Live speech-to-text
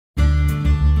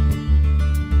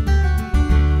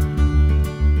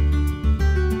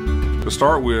To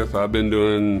start with, I've been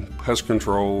doing pest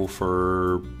control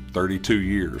for 32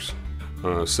 years.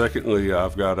 Secondly,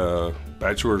 I've got a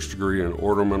bachelor's degree in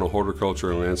ornamental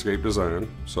horticulture and landscape design,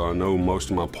 so I know most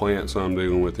of my plants I'm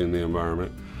dealing with in the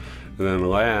environment. And then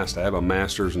last, I have a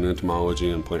master's in entomology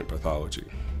and plant pathology.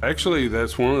 Actually,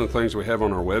 that's one of the things we have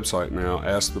on our website now,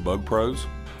 Ask the Bug Pros.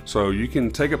 So you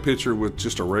can take a picture with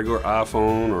just a regular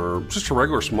iPhone or just a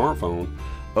regular smartphone,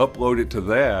 upload it to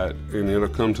that, and it'll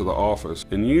come to the office.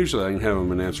 And usually I can have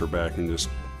them an answer back in just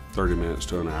 30 minutes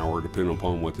to an hour, depending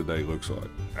upon what the day looks like.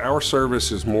 Our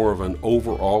service is more of an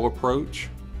overall approach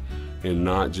and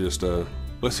not just a,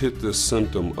 let's hit this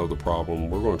symptom of the problem,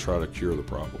 we're going to try to cure the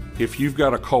problem. If you've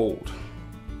got a cold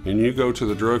and you go to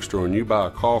the drugstore and you buy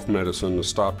a cough medicine to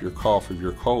stop your cough if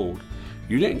you're cold,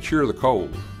 you didn't cure the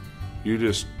cold, you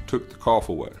just took the cough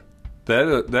away.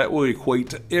 That will equate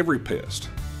to every pest.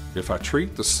 If I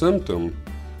treat the symptom,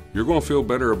 you're going to feel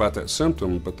better about that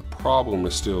symptom, but the problem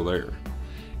is still there.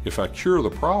 If I cure the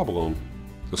problem,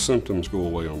 the symptoms go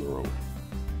away on their own.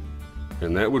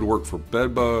 And that would work for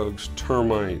bed bugs,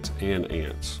 termites, and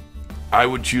ants. I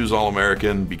would choose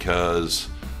All-American because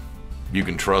you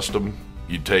can trust them.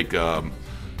 You take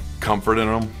comfort in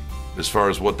them. As far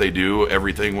as what they do,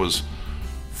 everything was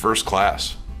first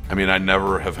class. I mean, I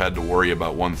never have had to worry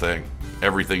about one thing.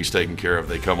 Everything's taken care of.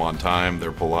 They come on time,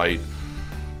 they're polite.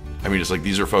 I mean, it's like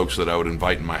these are folks that I would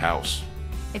invite in my house.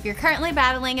 If you're currently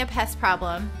battling a pest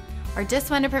problem or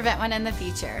just want to prevent one in the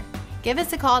future, give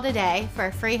us a call today for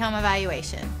a free home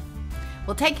evaluation.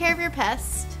 We'll take care of your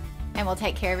pest and we'll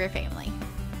take care of your family.